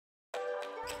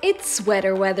It's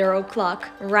sweater weather o'clock.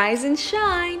 Rise and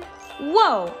shine!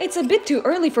 Whoa, it's a bit too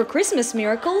early for Christmas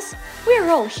miracles. We're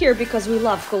all here because we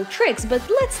love cool tricks, but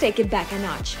let's take it back a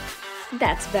notch.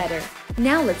 That's better.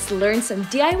 Now let's learn some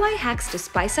DIY hacks to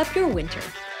spice up your winter.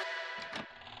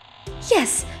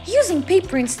 Yes, using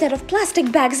paper instead of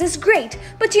plastic bags is great,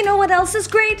 but you know what else is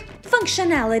great?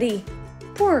 Functionality.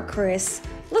 Poor Chris.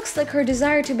 Looks like her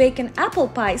desire to bake an apple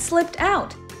pie slipped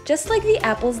out, just like the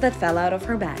apples that fell out of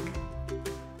her bag.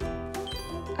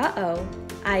 Uh-oh,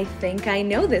 I think I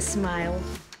know this smile.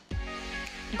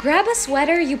 Grab a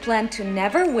sweater you plan to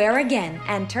never wear again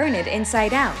and turn it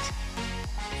inside out.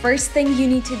 First thing you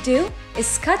need to do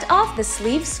is cut off the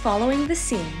sleeves following the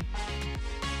seam.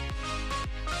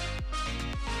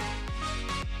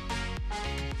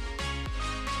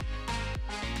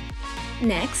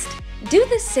 Next, do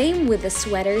the same with the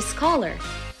sweater's collar.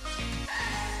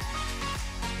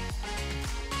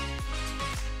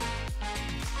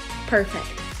 Perfect.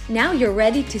 Now you're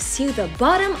ready to sew the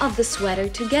bottom of the sweater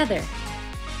together.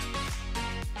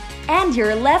 And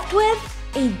you're left with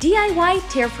a DIY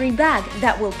tear-free bag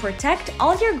that will protect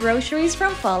all your groceries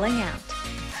from falling out.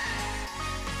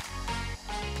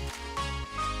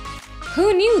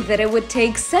 Who knew that it would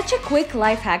take such a quick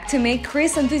life hack to make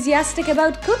Chris enthusiastic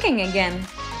about cooking again?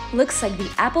 Looks like the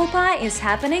apple pie is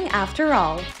happening after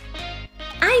all.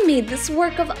 I made this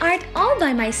work of art all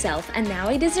by myself, and now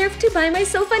I deserve to buy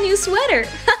myself a new sweater.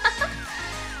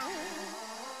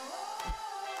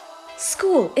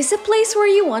 School is a place where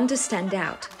you want to stand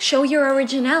out, show your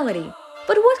originality.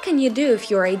 But what can you do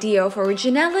if your idea of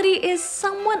originality is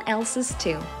someone else's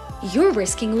too? You're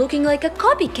risking looking like a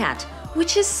copycat,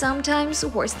 which is sometimes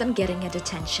worse than getting a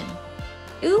detention.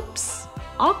 Oops,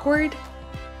 awkward.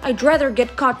 I'd rather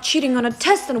get caught cheating on a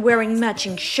test than wearing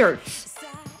matching shirts.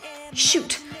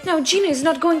 Shoot, now Gina is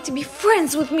not going to be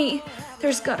friends with me.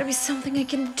 There's gotta be something I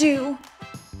can do.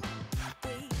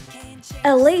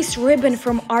 A lace ribbon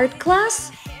from art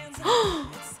class?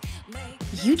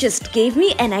 You just gave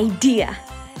me an idea.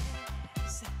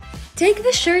 Take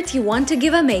the shirt you want to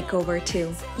give a makeover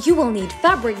to. You will need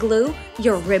fabric glue,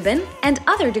 your ribbon, and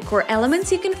other decor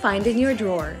elements you can find in your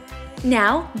drawer.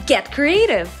 Now, get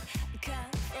creative!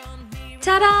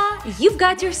 Ta-da! You've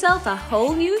got yourself a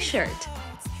whole new shirt.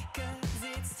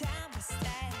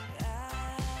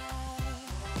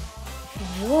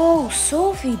 Whoa,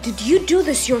 Sophie, did you do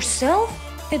this yourself?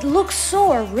 It looks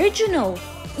so original.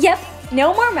 Yep,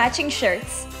 no more matching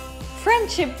shirts.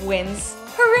 Friendship wins.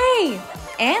 Hooray!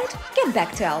 And get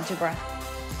back to algebra.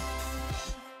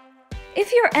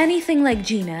 If you're anything like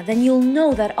Gina, then you'll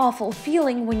know that awful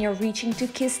feeling when you're reaching to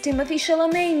kiss Timothée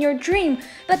Chalamet in your dream,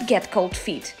 but get cold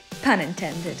feet. Pun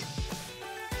intended.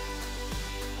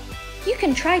 You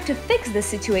can try to fix the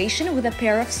situation with a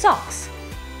pair of socks.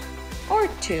 Or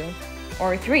 2.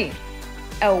 Or 3.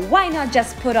 Oh, why not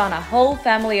just put on a whole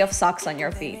family of socks on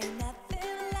your feet?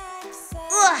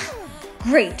 Ugh!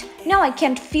 Great! Now I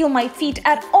can't feel my feet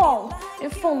at all!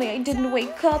 If only I didn't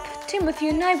wake up, Timothy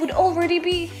and I would already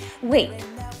be… Wait!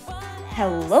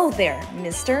 Hello there,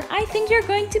 mister. I think you're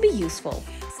going to be useful.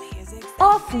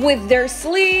 Off with their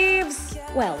sleeves!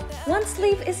 Well, one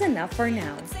sleeve is enough for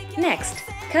now. Next,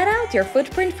 cut out your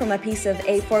footprint from a piece of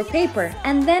A4 paper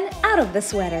and then out of the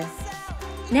sweater.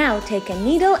 Now take a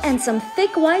needle and some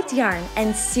thick white yarn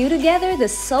and sew together the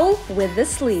sole with the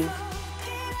sleeve.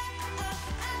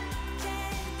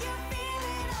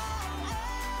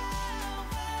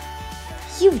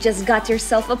 You've just got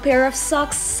yourself a pair of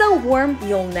socks so warm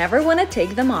you'll never want to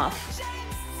take them off.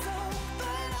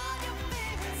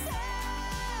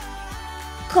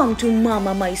 Come to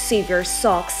Mama, my savior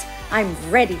socks. I'm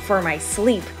ready for my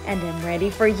sleep, and I'm ready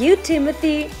for you,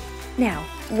 Timothy. Now,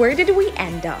 where did we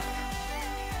end up?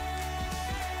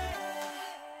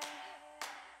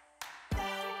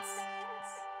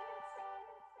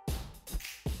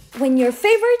 When your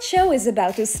favorite show is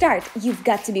about to start, you've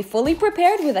got to be fully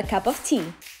prepared with a cup of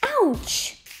tea.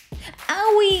 Ouch!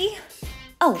 Owie!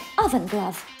 Oh, oven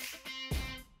glove.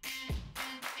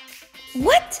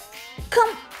 What?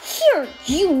 Come here,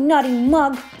 you naughty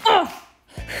mug! Ugh.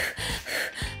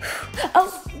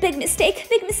 Oh, big mistake,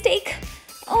 big mistake.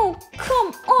 Oh,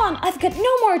 come on, I've got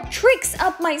no more tricks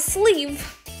up my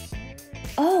sleeve.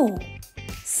 Oh,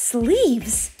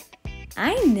 sleeves.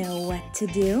 I know what to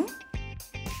do.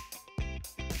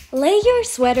 Lay your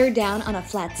sweater down on a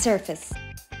flat surface.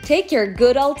 Take your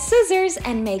good old scissors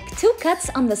and make 2 cuts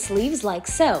on the sleeves like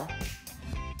so.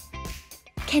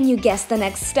 Can you guess the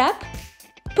next step?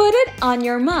 Put it on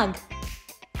your mug.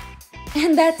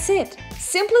 And that's it.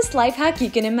 Simplest life hack you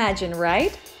can imagine,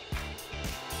 right?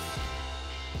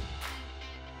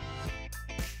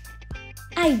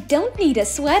 I don't need a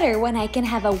sweater when I can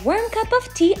have a warm cup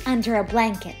of tea under a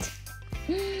blanket.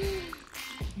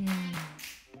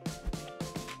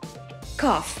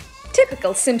 Cough.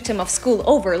 Typical symptom of school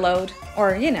overload,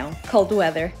 or, cold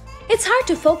weather. It's hard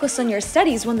to focus on your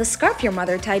studies when the scarf your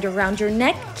mother tied around your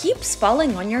neck keeps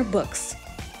falling on your books.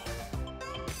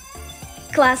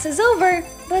 Class is over,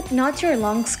 but not your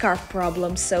long scarf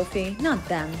problems, Sophie, not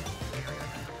them.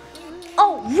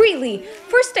 Oh, really?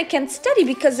 First I can't study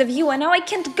because of you and now I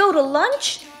can't go to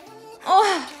lunch?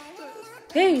 Oh.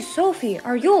 Hey, Sophie,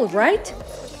 are you alright?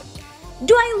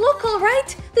 Do I look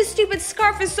alright? This stupid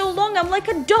scarf is so long I'm like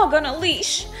a dog on a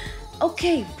leash.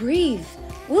 Okay, breathe.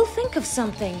 We'll think of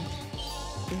something.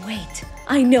 Wait,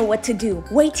 I know what to do.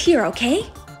 Wait here, okay?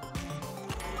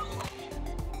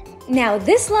 Now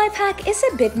this life hack is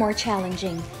a bit more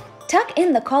challenging. Tuck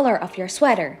in the collar of your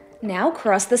sweater. Now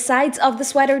cross the sides of the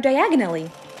sweater diagonally.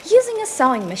 Using a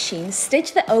sewing machine,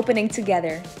 stitch the opening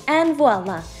together. And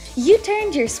voila! You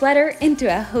turned your sweater into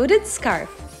a hooded scarf.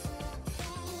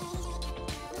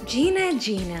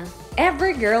 Gina,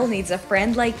 every girl needs a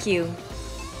friend like you.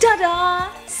 Ta-da!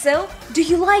 So, do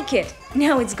you like it?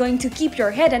 Now it's going to keep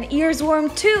your head and ears warm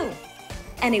too.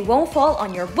 And it won't fall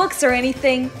on your books or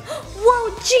anything. Whoa,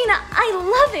 Gina, I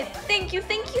love it! Thank you,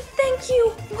 thank you, thank you!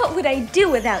 What would I do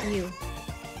without you?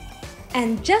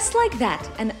 And just like that,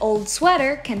 an old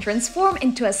sweater can transform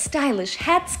into a stylish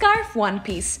hat, scarf, one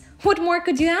piece. What more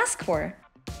could you ask for?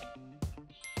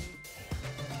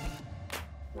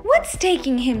 What's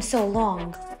taking him so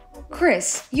long?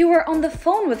 Chris, you were on the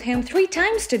phone with him 3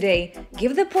 times today.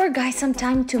 Give the poor guy some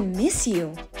time to miss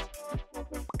you.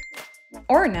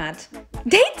 Or not.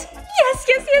 Date? Yes!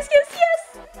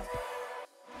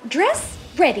 Dress?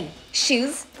 Ready.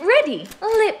 Shoes? Ready.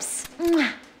 Lips?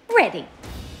 Ready.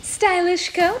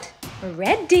 Stylish coat?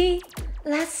 Ready.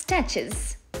 Last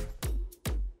touches.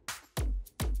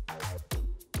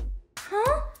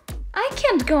 Huh? I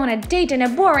can't go on a date in a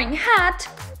boring hat.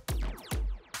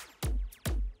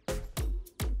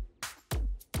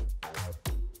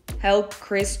 Help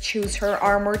Chris choose her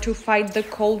armor to fight the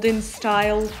cold in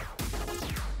style.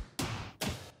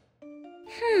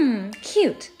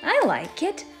 Cute. I like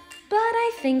it. But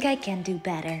I think I can do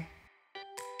better.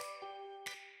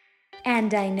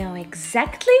 And I know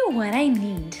exactly what I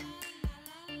need.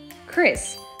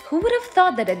 Chris, who would have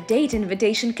thought that a date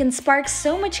invitation can spark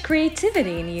so much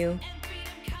creativity in you?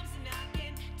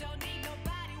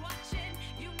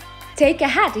 Take a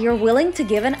hat you're willing to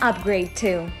give an upgrade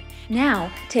to.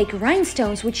 Now, take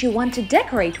rhinestones which you want to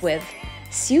decorate with.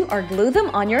 Sew or glue them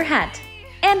on your hat.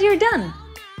 And you're done!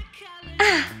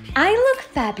 Ah, I look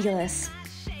fabulous!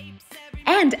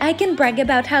 And I can brag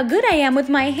about how good I am with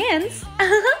my hands!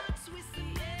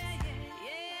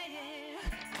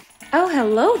 Oh,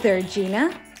 hello there,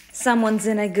 Gina. Someone's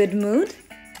in a good mood?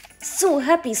 So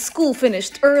happy school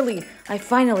finished early. I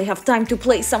finally have time to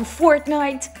play some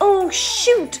Fortnite. Oh,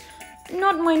 shoot!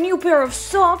 Not my new pair of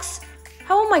socks.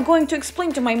 How am I going to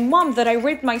explain to my mom that I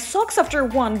ripped my socks after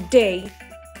one day?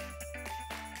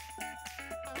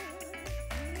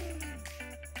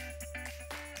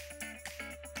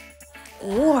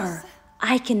 Or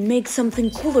I can make something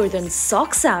cooler than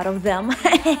socks out of them.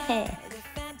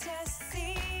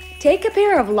 Take a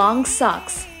pair of long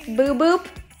socks. Boop boop.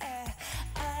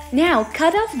 Now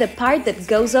cut off the part that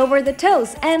goes over the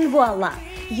toes and voila!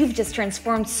 You've just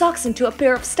transformed socks into a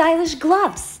pair of stylish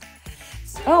gloves.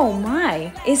 Oh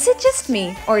my, is it just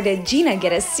me, or did Gina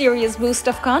get a serious boost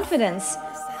of confidence?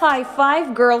 High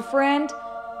five, girlfriend!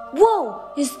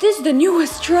 Whoa, is this the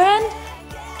newest trend?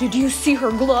 Did you see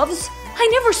her gloves? I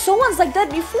never saw ones like that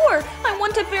before! I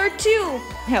want a pair too!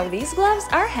 Now these gloves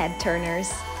are head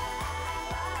turners.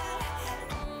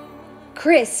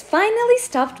 Chris finally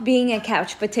stopped being a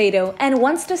couch potato and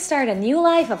wants to start a new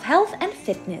life of health and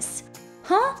fitness.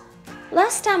 Huh?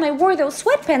 Last time I wore those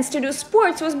sweatpants to do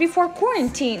sports was before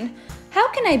quarantine. How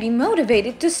can I be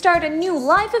motivated to start a new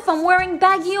life if I'm wearing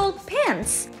baggy old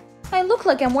pants? I look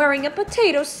like I'm wearing a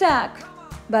potato sack.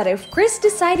 But if Chris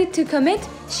decided to commit,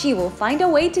 she will find a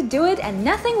way to do it and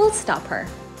nothing will stop her.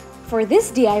 For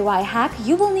this DIY hack,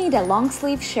 you will need a long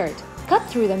sleeve shirt. Cut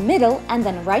through the middle and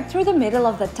then right through the middle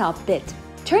of the top bit.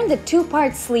 Turn the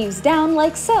 2-part sleeves down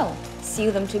like so.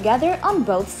 Sew them together on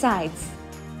both sides.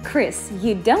 Chris,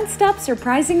 you don't stop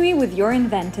surprising me with your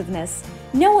inventiveness.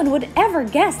 No one would ever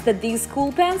guess that these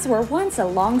cool pants were once a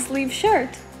long-sleeve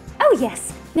shirt. Oh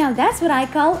yes, now that's what I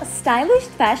call a stylish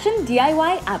fashion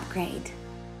DIY upgrade.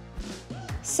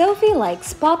 Sophie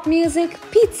likes pop music,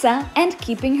 pizza, and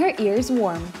keeping her ears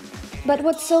warm. But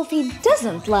what Sophie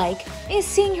doesn't like is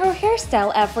seeing her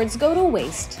hairstyle efforts go to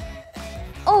waste.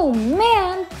 Oh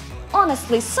man!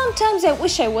 Honestly, sometimes I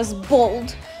wish I was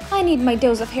bald. I need my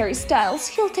dose of Harry Styles.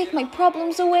 He'll take my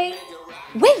problems away.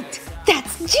 Wait,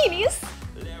 that's genius!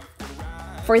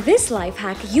 For this life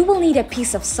hack, you will need a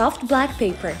piece of soft black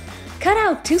paper. Cut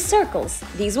out 2 circles.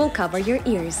 These will cover your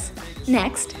ears.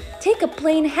 Next, take a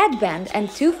plain headband and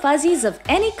 2 fuzzies of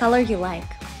any color you like.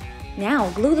 Now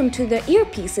glue them to the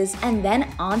earpieces and then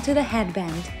onto the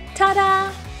headband.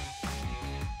 Ta-da!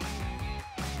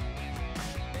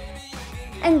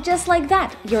 And just like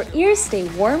that, your ears stay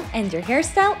warm and your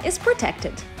hairstyle is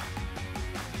protected.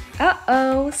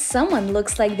 Uh-oh, someone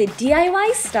looks like the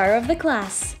DIY star of the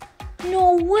class.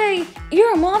 No way!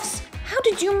 Earmuffs? How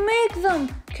did you make them?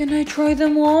 Can I try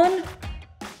them on?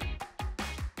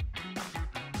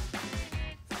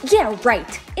 Yeah,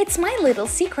 right. It's my little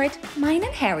secret, mine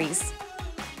and Harry's.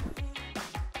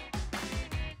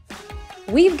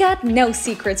 We've got no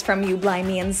secrets from you,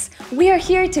 Blimeyans. We are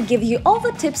here to give you all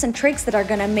the tips and tricks that are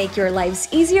gonna make your lives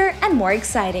easier and more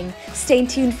exciting. Stay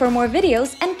tuned for more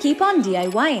videos and keep on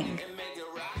DIYing.